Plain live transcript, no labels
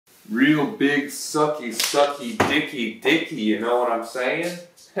Real big sucky dicky, you know what I'm saying?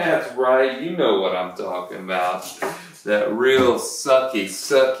 That's right, you know what I'm talking about. That real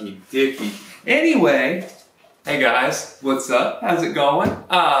sucky dicky. Anyway, hey guys, what's up? How's it going?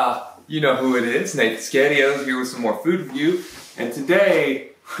 You know who it is, Nathan Scadios here with some more food review. And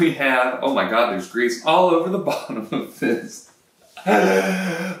today we have, oh my god, there's grease all over the bottom of this. We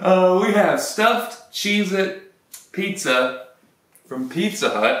have stuffed Cheez-It pizza from Pizza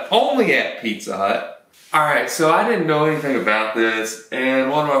Hut, only at Pizza Hut. Alright, so I didn't know anything about this,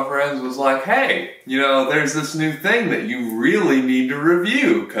 and one of my friends was like, hey, you know, there's this new thing that you really need to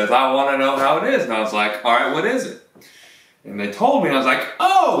review, because I want to know how it is. And I was like, alright, what is it? And they told me, and I was like,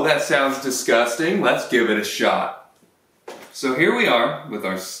 oh, that sounds disgusting, let's give it a shot. So here we are, with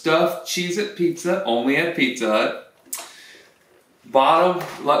our stuffed Cheez-It pizza, only at Pizza Hut. Bottom,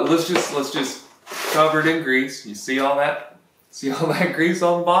 let's just cover it in grease. You see all that? See all that grease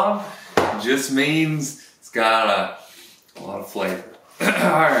on the bottom? Just means it's got a lot of flavor.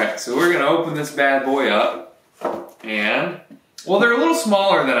 Alright, so we're going to open this bad boy up. And, well, they're a little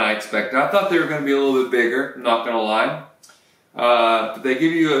smaller than I expected. I thought they were going to be a little bit bigger, I'm not going to lie. But they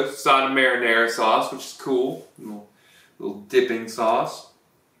give you a side of marinara sauce, which is cool. Little dipping sauce.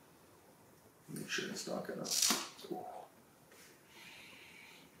 Make sure it's not going to...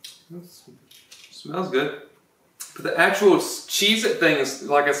 Smells good. But the actual Cheez-It thing is,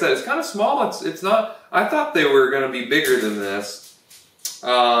 like I said, it's kind of small. It's not, I thought they were going to be bigger than this.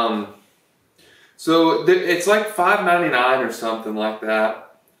 So it's like $5.99 or something like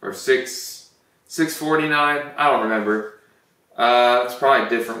that. Or $6.49. I don't remember. It's probably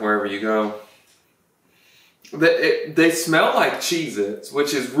different wherever you go. They smell like Cheez-Its,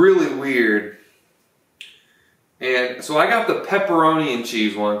 which is really weird. And so I got the pepperoni and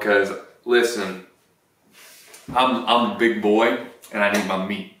cheese one because, listen, I'm a big boy and I need my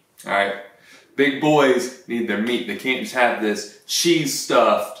meat, alright? Big boys need their meat. They can't just have this cheese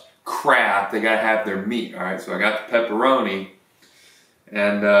stuffed crap. They gotta have their meat, alright? So I got the pepperoni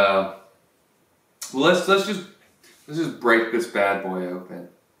and let's just break this bad boy open.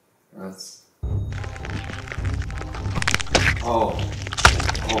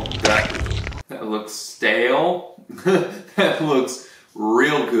 That looks stale. That looks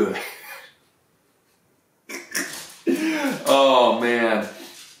real good. Oh man,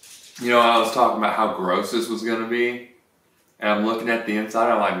 you know, I was talking about how gross this was going to be, and I'm looking at the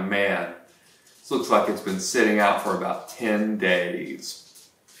inside, I'm like, man, this looks like it's been sitting out for about 10 days.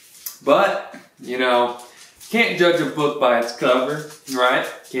 But, you know, can't judge a book by its cover, right?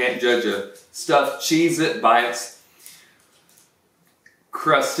 Can't judge a stuffed Cheez-It by its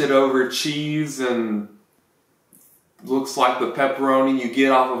crusted over cheese and looks like the pepperoni you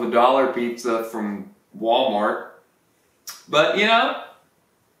get off of a dollar pizza from Walmart. But, you know,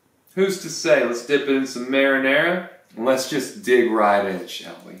 who's to say? Let's dip it in some marinara and let's just dig right in,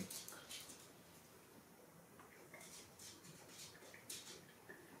 shall we?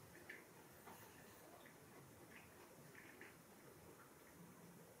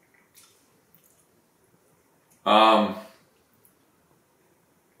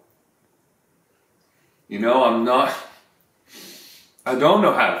 You know, I don't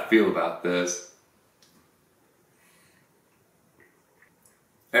know how to feel about this.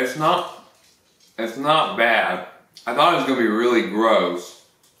 It's not bad. I thought it was going to be really gross.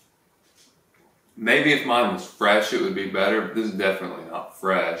 Maybe if mine was fresh it would be better, but this is definitely not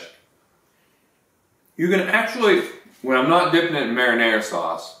fresh. You can actually, when I'm not dipping it in marinara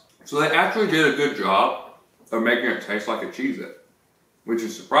sauce, so they actually did a good job of making it taste like a Cheez-It, which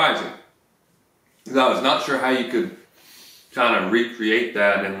is surprising. Because I was not sure how you could kind of recreate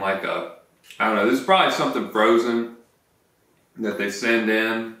that in like a, I don't know, this is probably something frozen that they send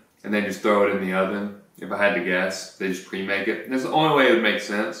in and they just throw it in the oven. If I had to guess, they just pre-make it. That's the only way it would make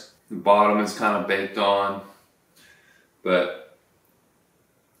sense. The bottom is kind of baked on, but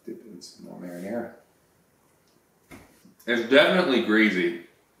dip it in some more marinara. It's definitely greasy,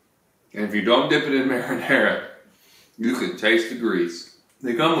 and if you don't dip it in marinara, you can taste the grease.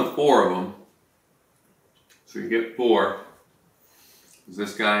 They come with 4 of them, so you get 4. Is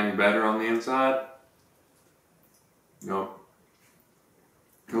this guy any better on the inside? Nope.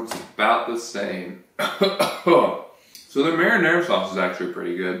 Looks about the same. So the marinara sauce is actually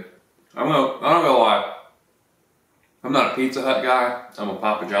pretty good. I'm not gonna lie. I'm not a Pizza Hut guy. I'm a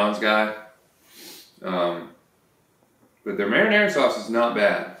Papa John's guy. But their marinara sauce is not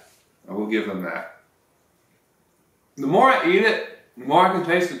bad. I will give them that. The more I eat it, the more I can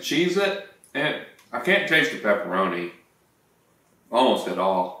taste the Cheez-It, and I can't taste the pepperoni almost at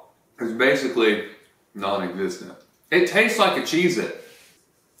all. It's basically non-existent. It tastes like a Cheez-It.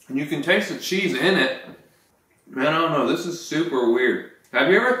 And you can taste the cheese in it. Man, I don't know, this is super weird. Have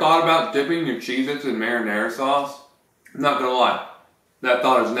you ever thought about dipping your Cheez-Its in marinara sauce? I'm not gonna lie, that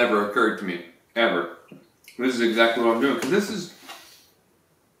thought has never occurred to me, ever. This is exactly what I'm doing, because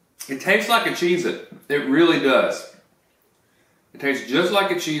it tastes like a Cheez-It. It really does. It tastes just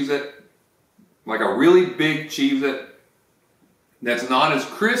like a Cheez-It, like a really big Cheez-It that's not as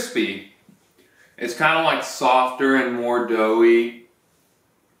crispy. It's kind of like softer and more doughy,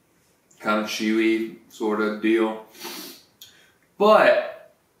 kind of chewy sort of deal.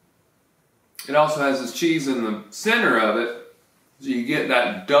 But it also has this cheese in the center of it, so you get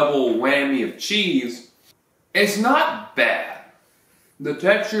that double whammy of cheese. It's not bad. The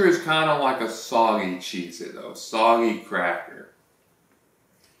texture is kind of like a soggy Cheez-It though, soggy cracker.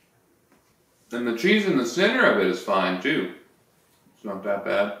 And the cheese in the center of it is fine too. It's not that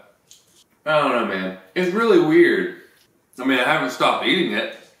bad. I don't know, man. It's really weird. I mean, I haven't stopped eating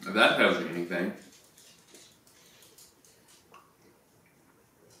it, if that tells you anything.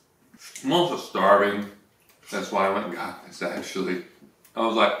 I'm also starving. That's why I went and got this, actually. I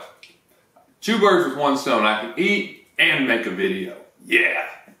was like, 2 birds with 1 stone. I can eat and make a video. Yeah.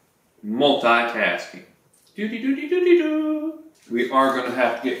 Multitasking. Doo-dee-doo-dee-doo-dee-doo. We are going to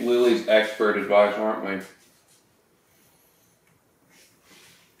have to get Lily's expert advice, aren't we?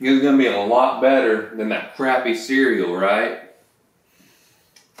 It's going to be a lot better than that crappy cereal, right?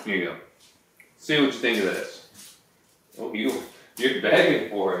 Here you go. See what you think of this. Oh, you're begging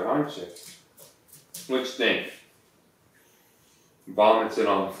for it, aren't you? What you think? Vomits it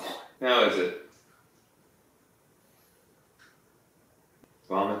on the floor. How is it?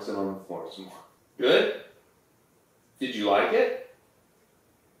 Vomits it on the floor some more. Good? Did you like it?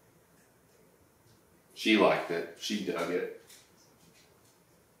 She liked it. She dug it.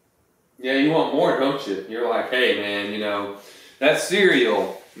 Yeah, you want more, don't you? You're like, hey man, you know, that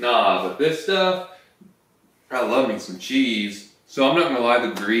cereal, nah, but this stuff, I love me some cheese. So I'm not gonna lie,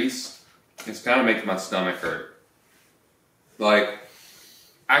 the grease, it's kind of making my stomach hurt. Like,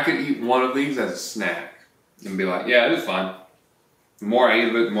 I could eat one of these as a snack and be like, yeah, it was fine. The more I eat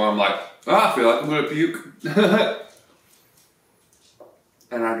of it, the more I'm like, oh, I feel like I'm gonna puke.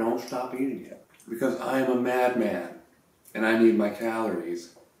 And I don't stop eating it because I am a madman and I need my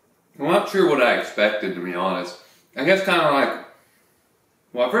calories. I'm not sure what I expected, to be honest. I guess kind of like,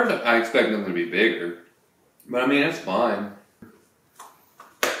 well, at first I expected them to be bigger, but I mean, it's fine.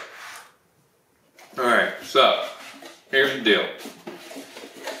 Alright, so, here's the deal.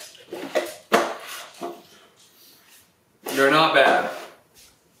 They're not bad.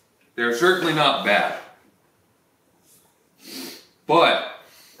 They're certainly not bad. But,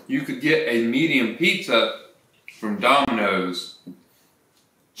 you could get a medium pizza from Domino's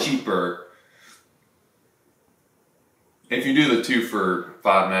cheaper if you do the 2 for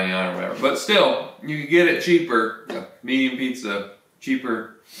 $5.99 or whatever. But still, you could get it cheaper, a medium pizza,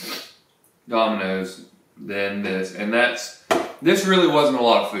 cheaper Domino's than this. And this really wasn't a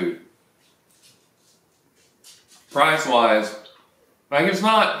lot of food. Price-wise, like it's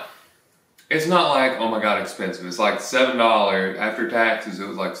not like, oh my god, expensive. It's like $7 after taxes. It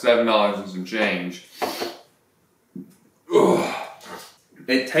was like $7 and some change. Ugh.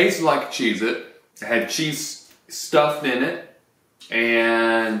 It tasted like a Cheez-It. It had cheese stuffed in it,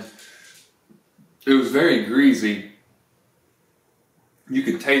 and it was very greasy. You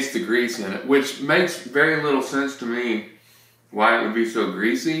could taste the grease in it, which makes very little sense to me why it would be so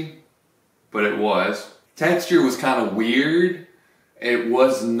greasy, but it was. Texture was kind of weird. It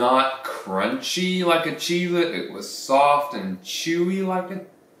was not crunchy like a Cheez-It. It was soft and chewy like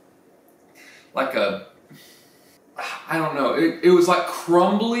a I don't know. It was like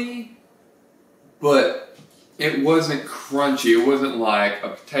crumbly, but it wasn't crunchy. It wasn't like a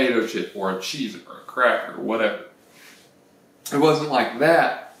potato chip or a Cheez-It or a cracker or whatever. It wasn't like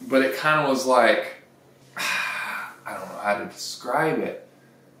that, but it kind of was like, I don't know how to describe it.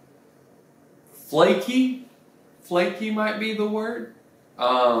 Flaky? Flaky might be the word.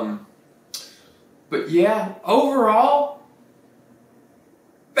 But yeah, overall,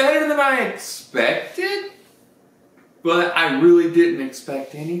 better than I expected. But I really didn't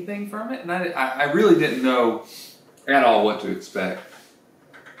expect anything from it, and I really didn't know at all what to expect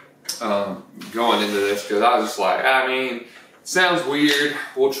going into this, because I was just like, I mean, it sounds weird,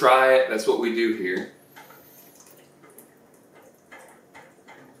 we'll try it, that's what we do here.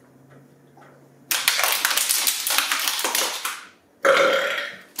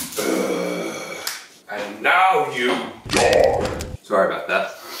 And now you die. Sorry about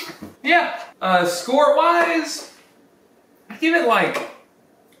that. Yeah, score-wise,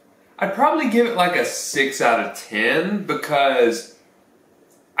 I'd probably give it like a 6 out of 10, because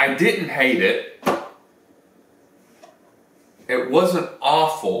I didn't hate it. It wasn't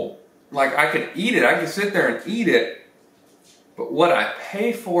awful. Like, I could eat it. I could sit there and eat it. But would I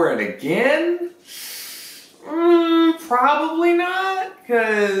pay for it again? Probably not,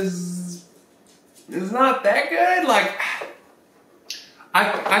 because it's not that good. Like,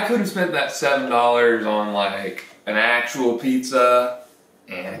 I could have spent that $7 on like an actual pizza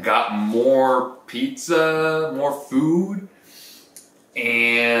and got more pizza, more food,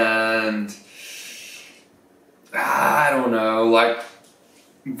 and I don't know, like,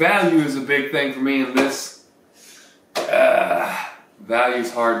 value is a big thing for me in this.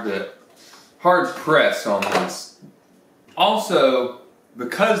 Value's hard pressed on this. Also,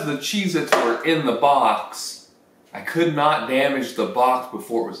 because the Cheez-Its were in the box, I could not damage the box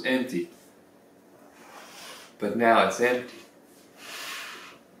before it was empty. But now it's empty.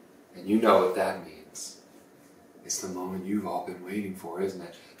 And you know what that means. It's the moment you've all been waiting for, isn't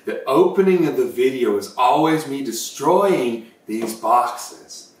it? The opening of the video is always me destroying these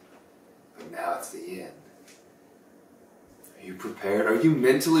boxes. But now it's the end. Are you prepared? Are you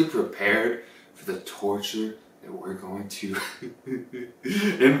mentally prepared for the torture that we're going to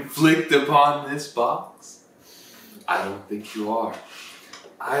inflict upon this box? I don't think you are.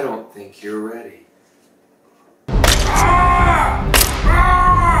 I don't think you're ready.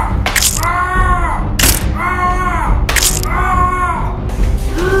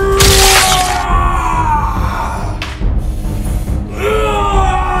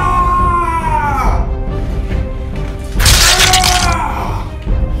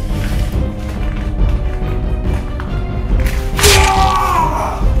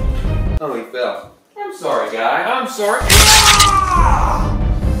 Oh, he fell. I'm sorry, guy. I'm sorry.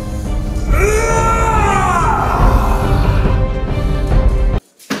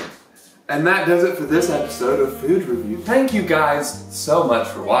 And that does it for this episode of Food Review. Thank you guys so much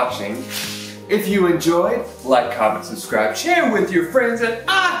for watching. If you enjoyed, like, comment, subscribe, share with your friends, and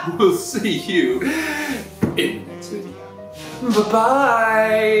I will see you in the next video.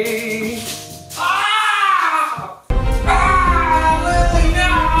 Bye-bye!